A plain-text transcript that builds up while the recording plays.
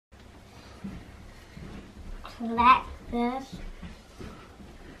like this.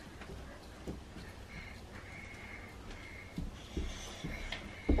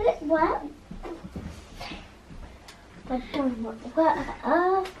 What? Where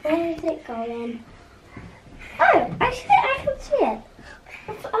is it going? Oh, I can see it.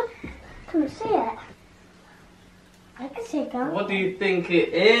 I can see it. I can see it going. What do you think it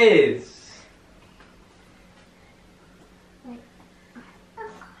is?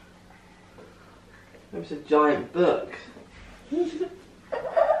 It's a giant book. No,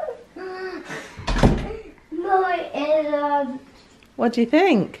 it isn't. What do you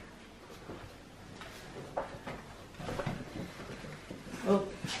think? Oh.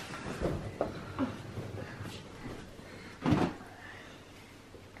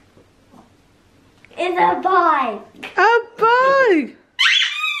 It's a bike. A bug!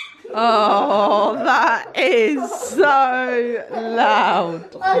 Oh, that is so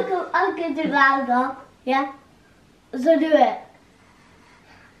loud. I can do louder. Yeah? So do it.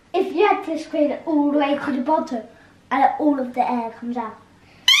 If you had to scream it all the way to the bottom and all of the air comes out.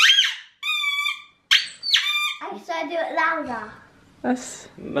 I should do it louder. That's...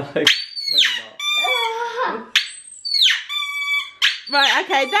 No, maybe not. Right,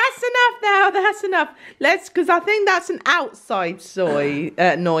 okay, that's enough now, that's enough. Let's, because I think that's an outside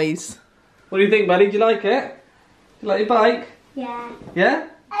noise. What do you think, buddy? Do you like it? Do you like your bike? Yeah. Yeah?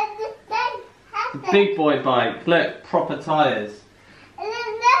 Big boy bike. Look, proper tyres.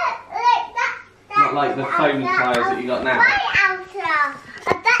 Not like the foam tyres that you got now.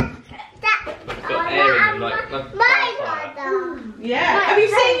 It's got air in them, like My tyre. Yeah, have you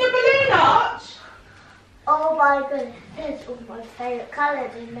seen your balloon arch? Oh my goodness, it's all my favourite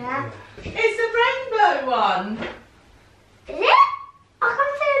colours in there. It's a rainbow one. Is it? I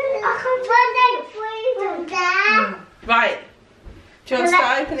can't see there. Right, do you want to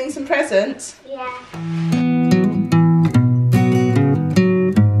start opening some presents? Yeah.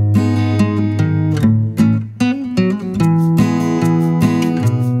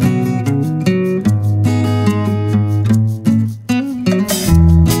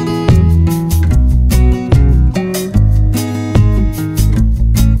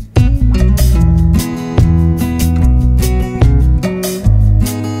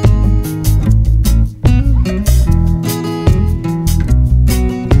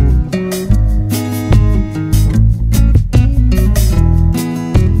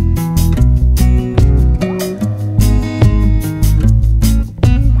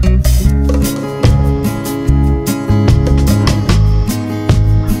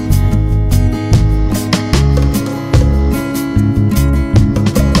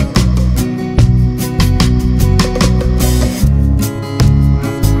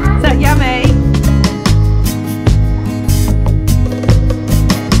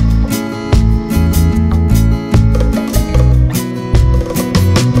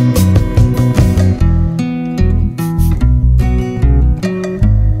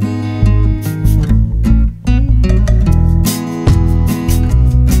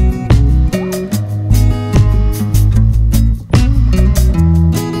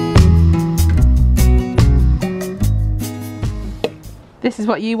 This is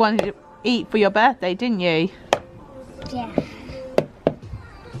what you wanted to eat for your birthday, didn't you? Yeah.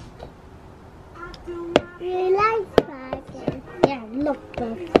 You like burgers? Yeah, I love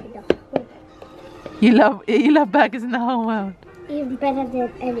burgers in the whole. You love burgers in the whole world. Even better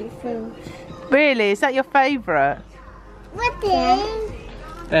than any food. Really? Is that your favourite? What is?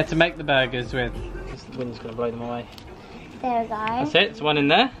 There to make the burgers with. The wind's going to blow them away. There we go. That's it. It's one in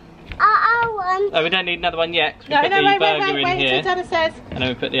there. I We don't need another one yet. 'Cause we No, put no, the wait, burger in here, until Dada says. and then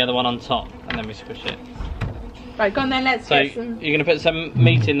we put the other one on top, and then we squish it. Right, go on then, let's So get some. you're going to put some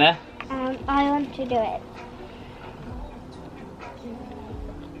meat in there. I want to do it.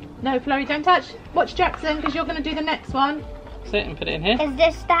 No, Florrie, don't touch. Watch Jackson, because you're going to do the next one. That's it, and put it in here. Is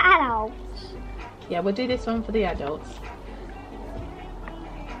this the adults? Yeah, we'll do this one for the adults.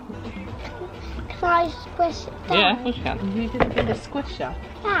 Can I squish it down? Yeah, of course you can. You didn't do the squisher.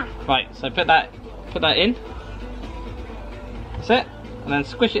 Yeah. Right, so put that in. That's it, and then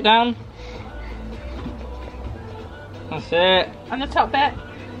squish it down. That's it. And the top bit.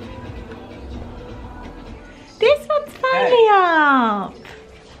 This one's finally up.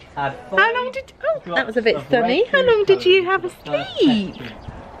 How long did? Oh, that was a bit sunny. How long did you have asleep? Okay,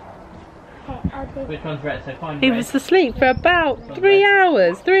 I'll do Which one's red? So find He red. was asleep for about 3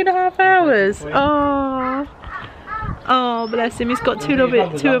 hours, 3.5 hours. Oh, oh, bless him. He's got two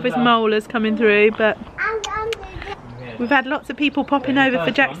of his molars coming through, but We've had lots of people popping over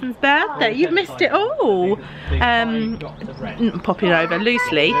for Jackson's birthday. You've missed it all. Popping over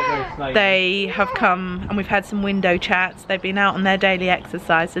loosely. They have come and we've had some window chats. They've been out on their daily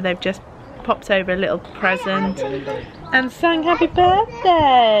exercise, so they've just popped over a little present and sang happy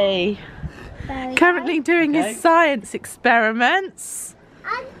birthday. Currently doing his science experiments.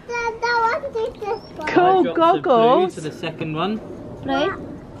 Cool goggles. For the second one. That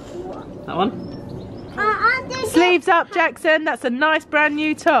one. Sleeves up, Jackson. That's a nice brand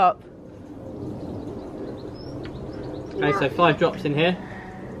new top. Okay, so 5 drops in here.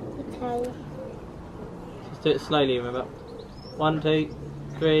 Just do it slowly, remember. 1, 2,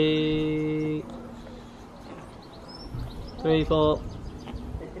 3, 4,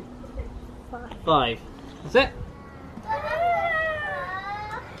 5. That's it.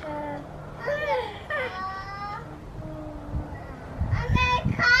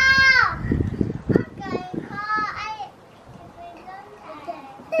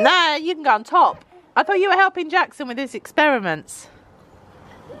 No, you can go on top. I thought you were helping Jackson with his experiments.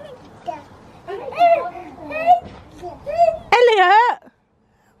 Elliot!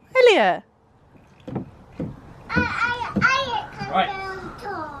 Elliot! Right.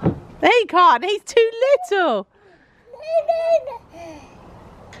 He can't, he's too little.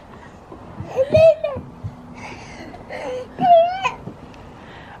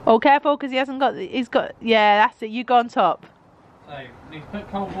 Oh, careful, because he hasn't got, yeah, that's it, you go on top. So, you put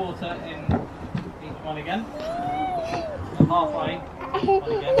cold water in each one again. And halfway, one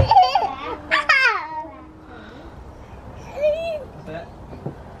again. That's it.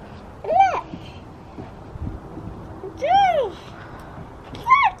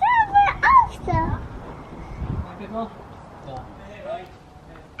 A bit more.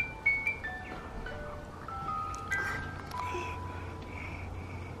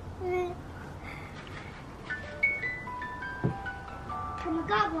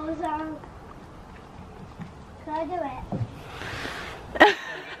 Can I do it?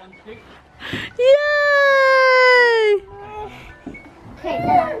 Yay! Okay,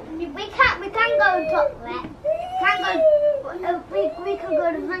 we can go on top of it. We can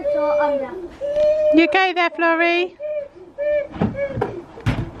go to the front or under. You okay there, Florrie?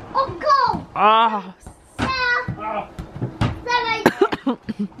 Oh, go! Oh. Sarah,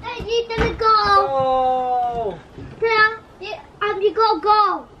 you didn't go. Oh! Sarah, you got to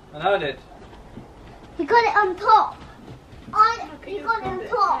go. I heard it. You got it on top. You got it on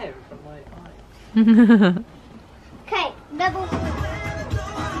top. Okay, level.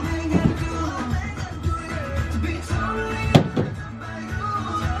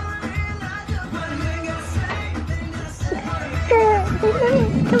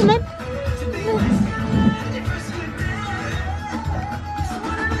 Come on.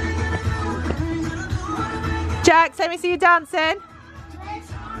 Jax, let me see you dancing.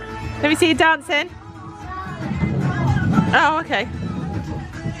 Let me see you dancing. Oh, okay.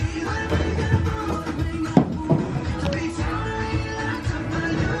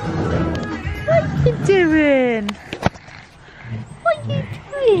 What are you doing? What are you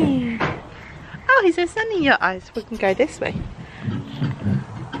doing? Oh, is there sun in your eyes? We can go this way.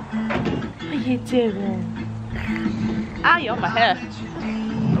 What are you doing? Ah, you're on my hair.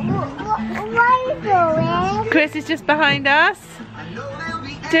 What are you doing? Chris is just behind us.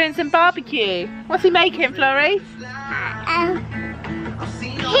 Doing some barbecue. What's he making, Florrie?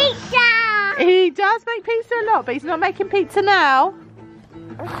 Pizza! He does make pizza a lot, but he's not making pizza now.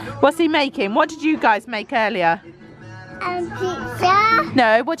 What's he making? What did you guys make earlier? Pizza.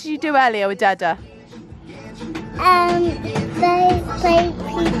 No, what did you do earlier with Dada? Baked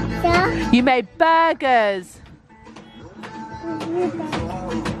pizza. You made burgers.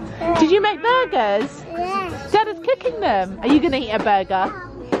 Did you make burgers? Yes. Dada's cooking them. Are you going to eat a burger?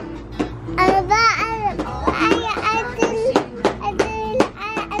 I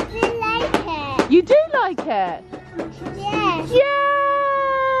didn't like it. You do like it? Yes.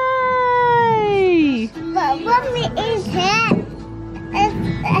 Yay! But when we eat it, it's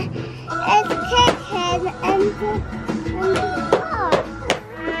chicken and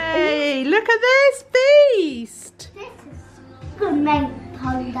Hey, look at this feast! this is good made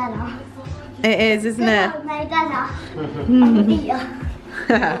dinner. It is, isn't it? Good made dinner.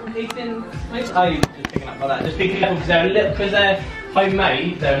 Ethan, oh, you're just picking up like that. Just be careful because they're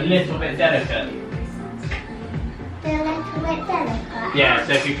homemade, they're a little bit delicate. They're a little bit delicate. Yeah,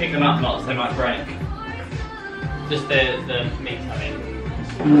 so if you pick them up lots, they might break. Just the meat, I mean.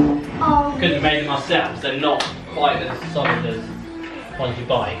 Oh. Because we made them ourselves, they're not quite as solid as ones you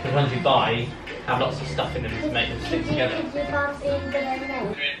buy. Because ones you buy have lots of stuff in them to make them stick together.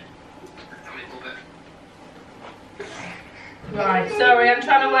 Right, sorry, I'm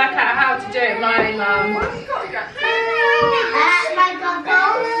trying to work out how to do it, my mum. My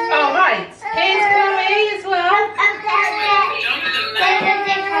goggles. Oh, right. Here's Chloe as well.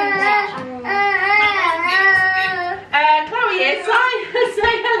 Chloe is.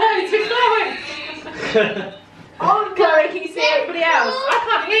 Say hello to Chloe. Oh, Chloe, can you see everybody else? I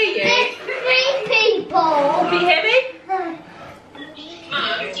can't hear you. There's 3 people. Can you hear me?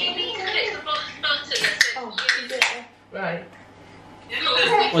 Right.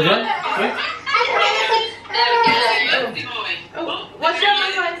 What's that? Oh, what's your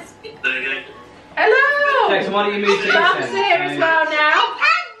voice? Hello. Jackson, why don't you move to this Mum's end? here as well now.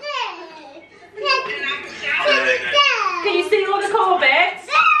 Can you see all the core bits?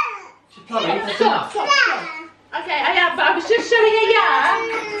 Chloe, that's enough. Stop. Okay, I am, but I was just showing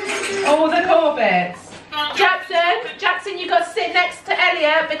you, all the core bits. Jackson, you got to sit next to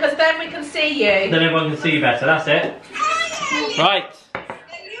Elliot because then we can see you. Then everyone can see you better, that's it. Right.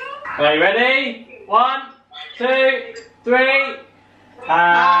 Are you ready? 1, 2, 3.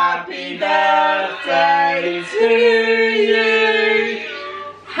 Happy birthday to you.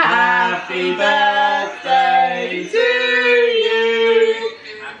 Happy birthday to you.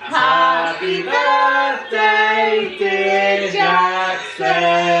 Happy birthday, dear Jackson.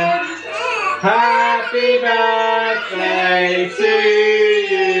 Happy birthday to you.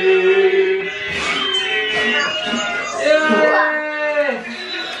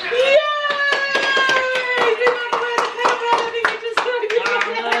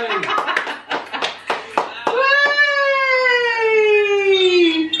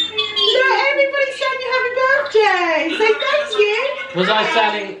 Was I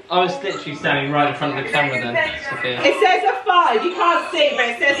standing? I was literally standing right in front of the camera then, Sophia. It says a 5. You can't see, but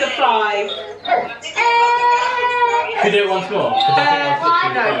it says a 5. Can we do it once more? Because I think I was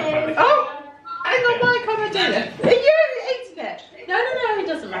literally right in front of the camera. Oh, hang on, why can't I do that? Are you eating it? No, it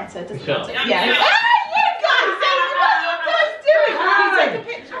doesn't matter. It doesn't matter. Yeah. You guys! What are you guys doing? Can you take a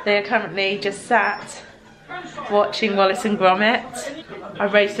picture? They are currently just sat watching Wallace and Gromit. I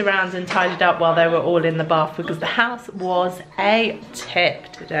raced around and tidied up while they were all in the bath because the house was a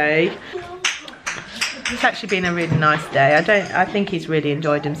tip today. It's actually been a really nice day. I think he's really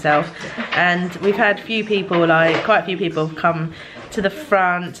enjoyed himself, and we've had quite a few people have come to the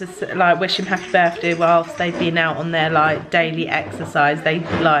front to wish him happy birthday whilst they've been out on their daily exercise. They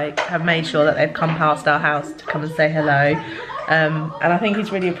have made sure that they've come past our house to come and say hello. And I think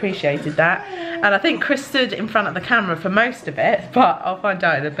he's really appreciated that. And I think Chris stood in front of the camera for most of it, but I'll find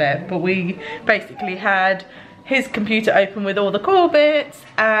out in a bit. But we basically had his computer open with all the core bits,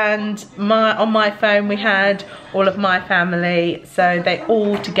 and on my phone we had all of my family, so they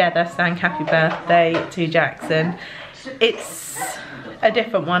all together sang happy birthday to Jackson. It's a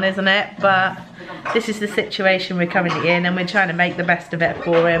different one, isn't it? But this is the situation we're currently in, and we're trying to make the best of it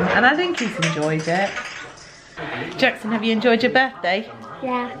for him, and I think he's enjoyed it. Jackson, have you enjoyed your birthday?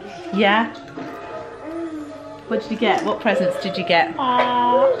 Yeah. Yeah? What did you get? What presents did you get?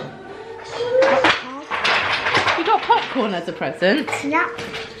 You got popcorn as a present? Yeah.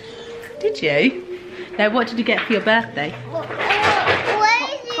 Did you? Now, what did you get for your birthday? Why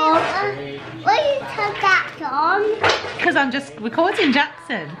you turn that on? Because I'm just recording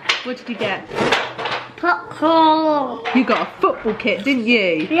Jackson. What did you get? Popcorn. You got a football kit, didn't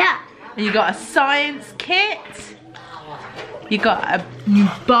you? Yeah. And you got a science kit. You got a new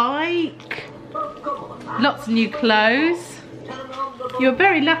bike. Lots of new clothes. You were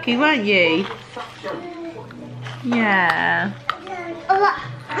very lucky, weren't you? Yeah.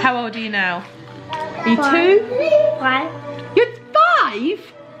 How old are you now? Are you 2? 5. You're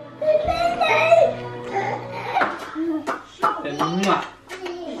 5?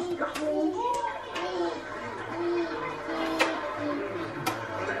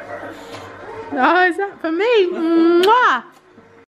 Oh, is that for me? Mwah!